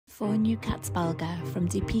4 new Katzbalger from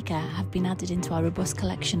Die Pike have been added into our robust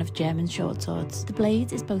collection of German shortswords. The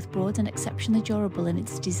blade is both broad and exceptionally durable in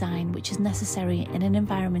its design, which is necessary in an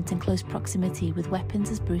environment in close proximity with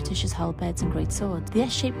weapons as brutish as halberds and great swords. The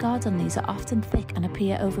S-shaped guards on these are often thick and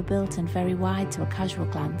appear overbuilt and very wide to a casual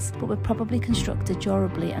glance, but were probably constructed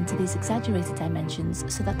durably and to these exaggerated dimensions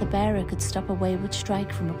so that the bearer could stop a wayward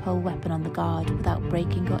strike from a pole weapon on the guard without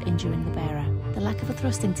breaking or injuring the bearer. The lack of a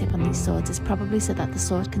thrusting tip on these swords is probably so that the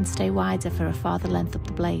sword can stay wider for a farther length up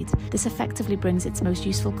the blade. This effectively brings its most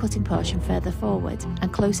useful cutting portion further forward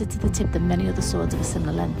and closer to the tip than many other swords of a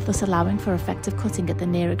similar length, thus allowing for effective cutting at the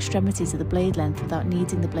near extremities of the blade length without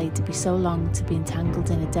needing the blade to be so long to be entangled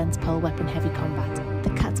in a dense pole weapon heavy combat. The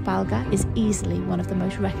Katzbalger is easily one of the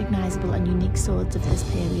most recognisable and unique swords of this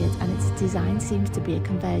period, and its design seems to be a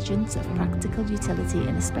convergence of practical utility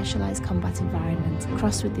in a specialised combat environment,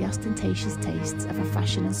 crossed with the ostentatious tastes of a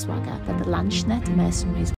fashion and swagger that the Landsknecht mercenaries